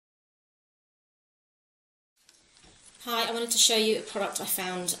Hi, I wanted to show you a product I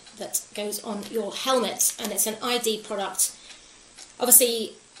found that goes on your helmet, and it's an ID product.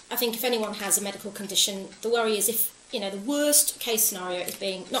 Obviously, I think if anyone has a medical condition, the worry is if, the worst case scenario is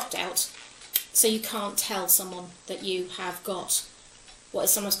being knocked out, so you can't tell someone that you have got what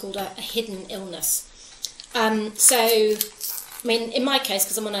is sometimes called a hidden illness. In my case,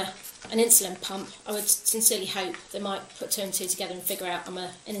 because I'm on an insulin pump, I would sincerely hope they might put two and two together and figure out I'm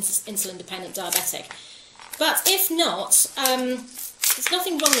an insulin-dependent diabetic. But if not, there's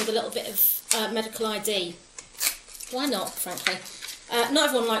nothing wrong with a little bit of medical ID. Why not, frankly? Not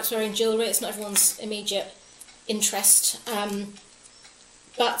everyone likes wearing jewellery, it's not everyone's immediate interest.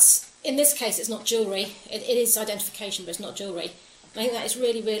 But in this case, it's not jewellery. It is identification, but it's not jewellery. I think that is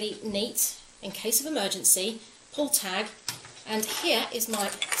really, really neat. In case of emergency, pull tag, and here is my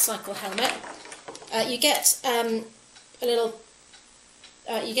cycle helmet. You get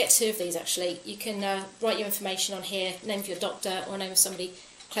you get two of these actually. You can write your information on here, name of your doctor or name of somebody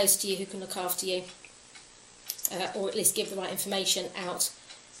close to you who can look after you, or at least give the right information out.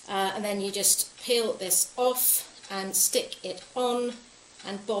 And then you just peel this off and stick it on,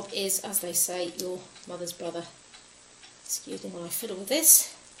 and Bob is, as they say, your mother's brother. Excuse me while I fiddle with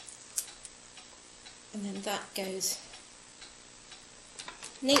this. And then that goes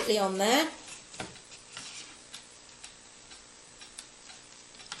neatly on there.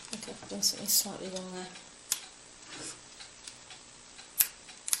 I think I've done something slightly wrong there.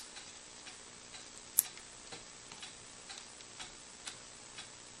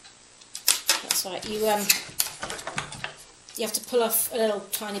 That's right. You have to pull off a little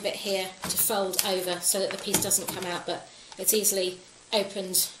tiny bit here to fold over so that the piece doesn't come out, but it's easily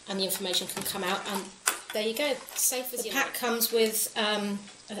opened and the information can come out, and there you go, safe as you like. The pack comes with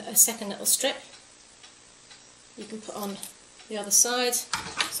a second little strip you can put on the other side,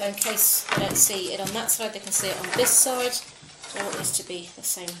 so in case they don't see it on that side, they can see it on this side. So I want this to be the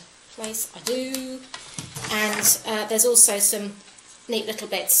same place. I do. And there's also some neat little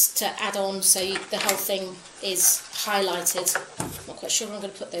bits to add on, so the whole thing is highlighted. Not quite sure where I'm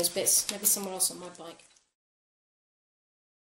going to put those bits, maybe somewhere else on my bike.